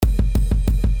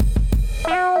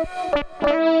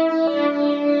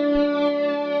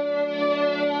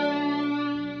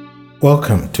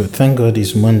Welcome to Thank God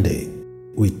It's Monday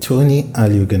with Tony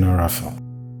Aliugenarafa.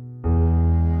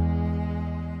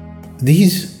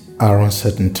 These are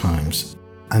uncertain times,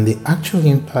 and the actual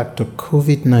impact of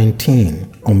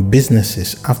COVID-19 on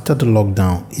businesses after the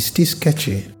lockdown is still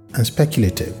sketchy and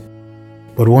speculative.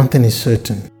 But one thing is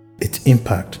certain, its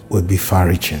impact will be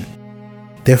far-reaching.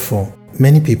 Therefore,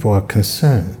 many people are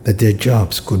concerned that their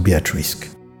jobs could be at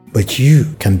risk. But you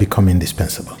can become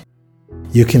indispensable.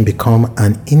 You can become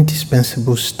an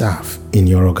indispensable staff in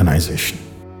your organization.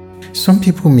 Some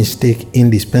people mistake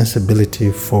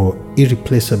indispensability for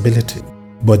irreplaceability,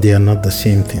 but they are not the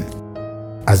same thing.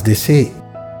 As they say,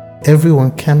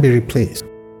 everyone can be replaced.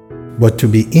 But to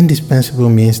be indispensable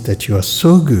means that you are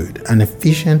so good and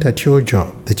efficient at your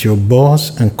job that your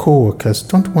boss and co-workers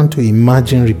don't want to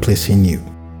imagine replacing you.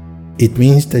 It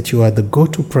means that you are the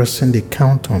go-to person they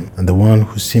count on and the one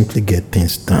who simply gets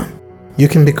things done. You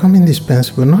can become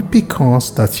indispensable not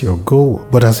because that's your goal,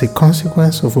 but as a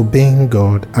consequence of obeying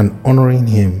God and honoring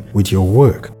Him with your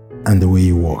work and the way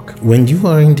you work. When you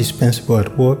are indispensable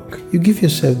at work, you give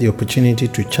yourself the opportunity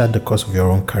to chart the course of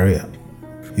your own career.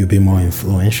 You'll be more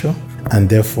influential and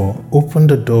therefore open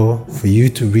the door for you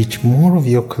to reach more of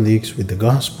your colleagues with the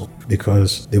gospel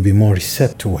because they'll be more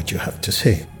receptive to what you have to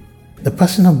say. The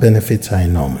personal benefits are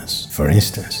enormous. For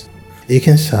instance, it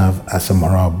can serve as a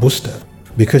morale booster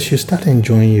because you start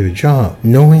enjoying your job,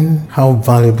 knowing how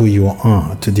valuable you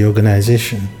are to the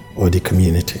organization or the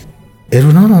community. It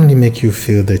will not only make you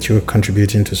feel that you are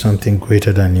contributing to something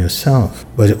greater than yourself,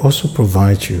 but it also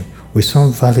provides you with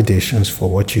some validations for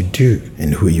what you do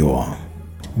and who you are.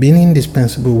 Being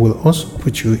indispensable will also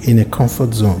put you in a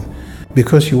comfort zone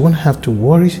because you won't have to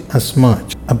worry as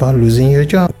much about losing your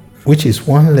job, which is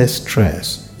one less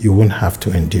stress you won't have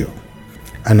to endure.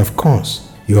 And of course,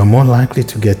 you are more likely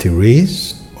to get a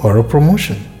raise or a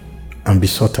promotion and be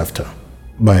sought after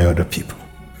by other people.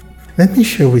 Let me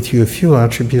share with you a few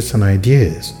attributes and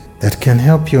ideas that can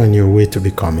help you on your way to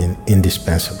becoming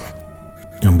indispensable.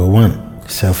 Number 1,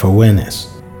 self-awareness.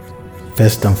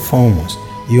 First and foremost,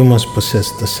 you must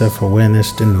possess the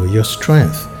self-awareness to know your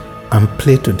strengths and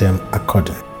play to them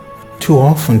accordingly. Too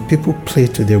often, people play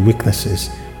to their weaknesses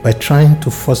by trying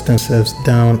to force themselves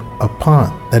down a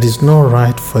path that is not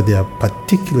right for their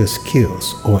particular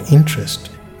skills or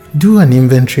interest. Do an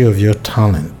inventory of your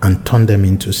talent and turn them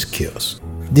into skills.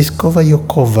 Discover your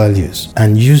core values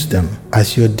and use them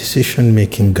as your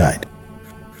decision-making guide.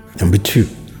 Number 2,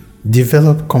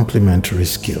 develop complementary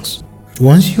skills.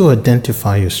 Once you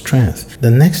identify your strengths, the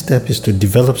next step is to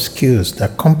develop skills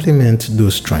that complement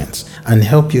those strengths and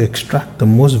help you extract the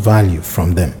most value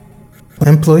from them.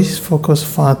 Employees focus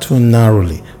far too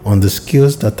narrowly on the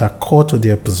skills that are core to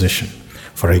their position.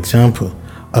 For example,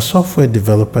 a software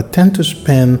developer tends to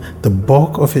spend the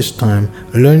bulk of his time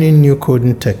learning new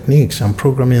coding techniques and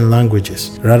programming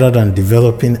languages rather than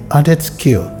developing added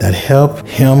skills that help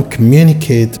him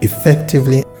communicate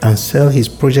effectively and sell his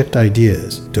project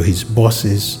ideas to his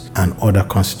bosses and other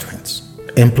constituents.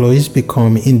 Employees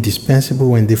become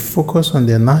indispensable when they focus on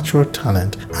their natural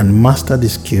talent and master the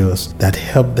skills that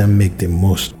help them make the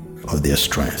most of their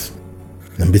strengths.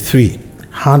 Number 3,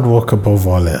 hard work above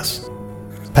all else.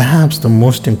 Perhaps the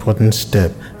most important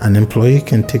step an employee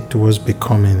can take towards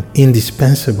becoming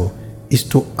indispensable is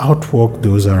to outwork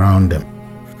those around them.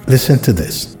 Listen to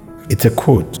this. It's a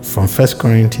quote from 1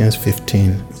 Corinthians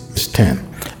 15, verse 10.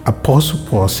 Apostle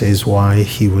Paul says why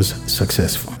he was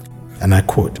successful. And I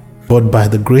quote, "But by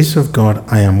the grace of God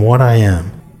I am what I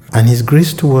am, and His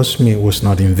grace towards me was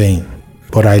not in vain.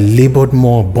 But I labored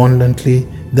more abundantly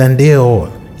than they all,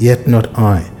 yet not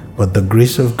I, but the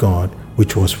grace of God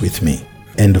which was with me."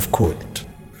 End of quote.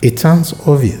 It sounds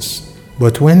obvious,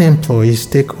 but when employees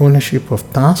take ownership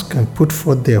of tasks and put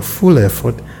forth their full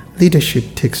effort,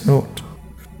 leadership takes note.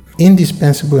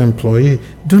 Indispensable employees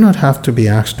do not have to be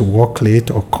asked to work late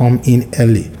or come in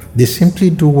early. They simply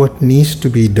do what needs to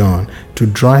be done to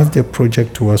drive their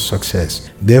project towards success.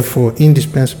 Therefore,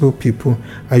 indispensable people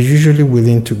are usually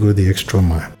willing to go the extra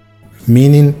mile,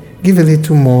 meaning give a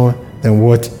little more than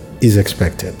what is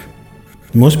expected.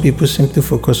 Most people simply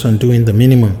focus on doing the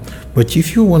minimum, but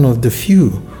if you're one of the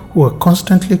few who are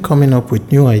constantly coming up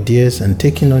with new ideas and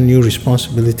taking on new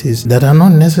responsibilities that are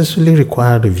not necessarily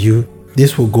required of you,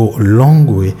 this will go a long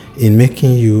way in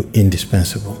making you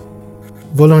indispensable.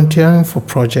 Volunteering for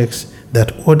projects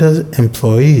that other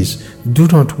employees do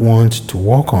not want to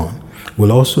work on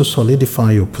will also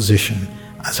solidify your position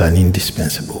as an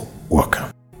indispensable worker.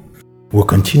 We'll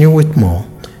continue with more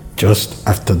just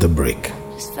after the break.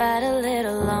 Just fight a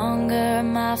little longer,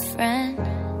 my friend.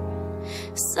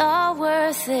 it's all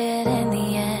worth it in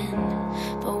the end.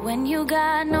 But when you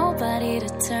got nobody to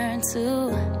turn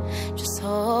to, just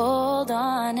hold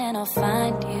on and I'll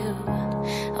find you.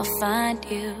 I'll find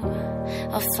you.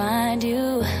 I'll find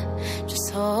you.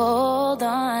 Just hold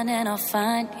on and I'll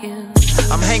find you.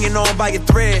 I'm hanging on by a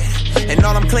thread, and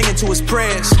all I'm clinging to is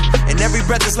prayers. And every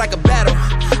breath is like a battle.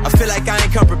 I feel like I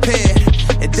ain't come prepared.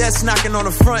 And death's knocking on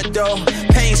the front door.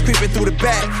 Pain's creeping through the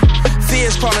back.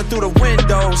 Fears crawling through the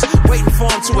windows, waiting for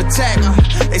them to attack.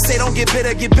 They say don't get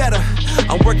bitter, get better.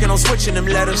 I'm working on switching them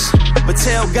letters. But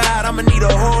tell God I'ma need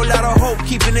a whole lot of hope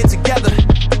keeping it together.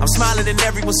 I'm smiling in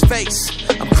everyone's face.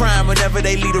 I'm crying whenever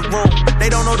they leave the room. They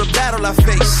don't know the battle I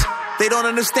face. They don't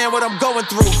understand what I'm going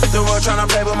through. The world trying to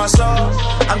play with my soul.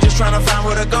 I'm just trying to find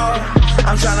where to go.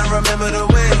 I'm trying to remember the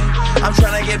way. I'm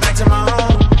trying to get back to my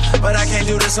home. But I can't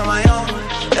do this on my own.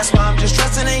 That's why I'm just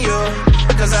trusting in you.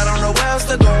 Cause I don't know where else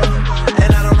to go.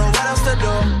 And I don't know what else to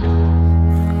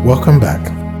do. Welcome back.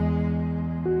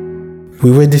 We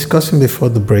were discussing before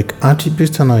the break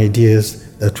attributes and ideas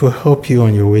that will help you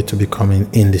on your way to becoming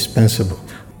indispensable.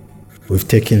 We've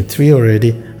taken 3 already,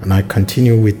 and I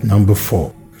continue with number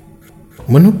 4.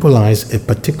 Monopolize a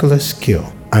particular skill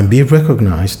and be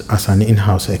recognized as an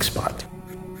in-house expert.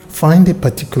 Find a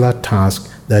particular task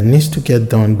that needs to get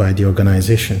done by the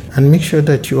organization and make sure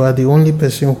that you are the only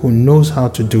person who knows how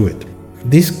to do it.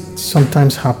 This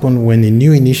sometimes happens when a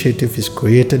new initiative is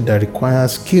created that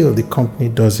requires skill the company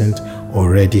doesn't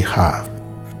already have.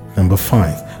 Number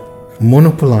 5,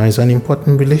 monopolize an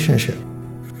important relationship.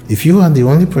 If you are the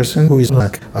only person who is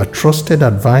like a trusted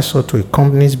advisor to a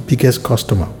company's biggest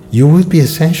customer, you will be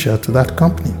essential to that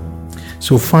company.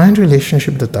 So find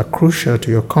relationships that are crucial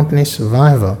to your company's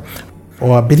survival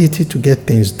or ability to get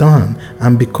things done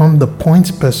and become the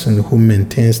point person who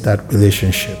maintains that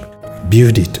relationship.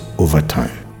 Build it over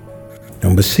time.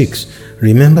 Number 6,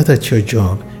 remember that your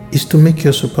job is to make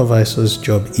your supervisor's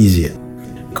job easier.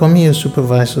 Becoming your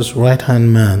supervisor's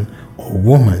right-hand man or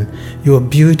woman, you are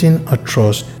building a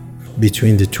trust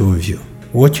between the two of you.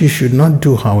 What you should not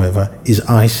do, however, is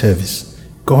eye service.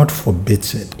 God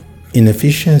forbids it. In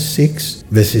Ephesians 6,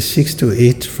 verses 6 to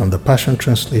 8 from the Passion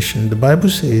Translation, the Bible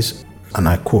says, and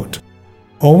I quote,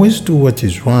 "Always do what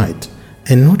is right,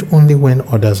 and not only when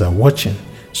others are watching,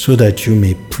 so that you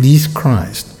may please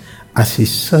Christ as his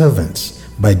servants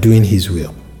by doing his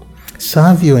will.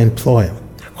 Serve your employer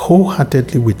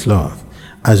wholeheartedly with love,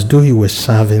 as though you were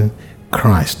serving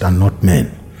Christ and not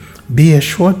men. Be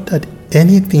assured that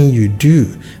anything you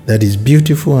do that is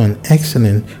beautiful and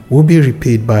excellent will be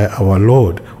repaid by our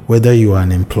Lord, whether you are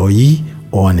an employee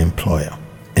or an employer."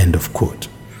 End of quote.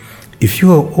 If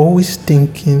you are always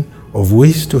thinking of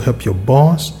ways to help your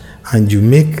boss and you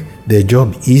make their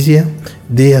job easier,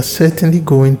 they are certainly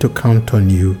going to count on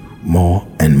you more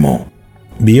and more.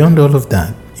 Beyond all of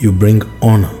that, you bring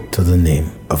honor to the name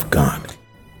of God.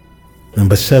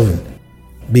 Number 7,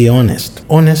 be honest.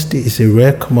 Honesty is a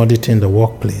rare commodity in the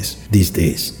workplace these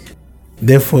days.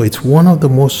 Therefore, it's one of the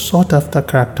most sought after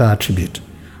character attributes.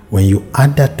 When you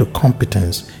add that to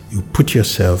competence, you put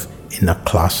yourself in a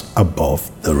class above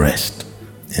the rest.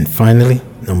 And finally,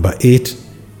 number 8,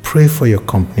 pray for your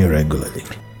company regularly.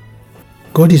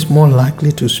 God is more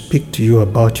likely to speak to you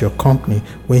about your company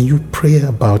when you pray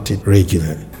about it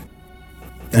regularly.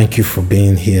 Thank you for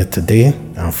being here today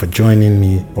and for joining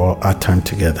me for our time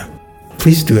together.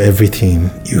 Please do everything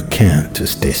you can to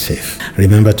stay safe.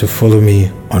 Remember to follow me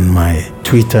on my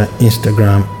Twitter,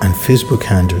 Instagram, and Facebook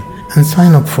handle, and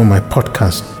sign up for my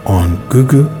podcast on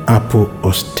Google, Apple,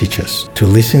 or Stitchers to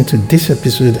listen to this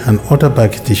episode and other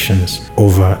back editions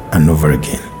over and over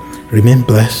again. Remain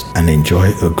blessed and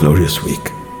enjoy a glorious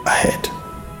week ahead.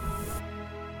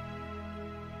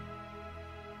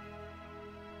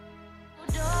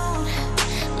 Don't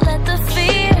let the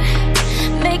fear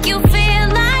make you feel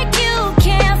like you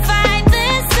can't fight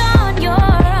this on your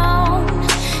own.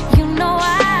 You know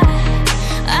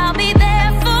I'll be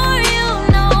there for you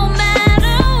no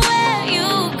matter where you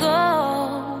go.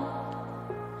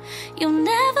 You'll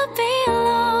never be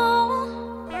alone.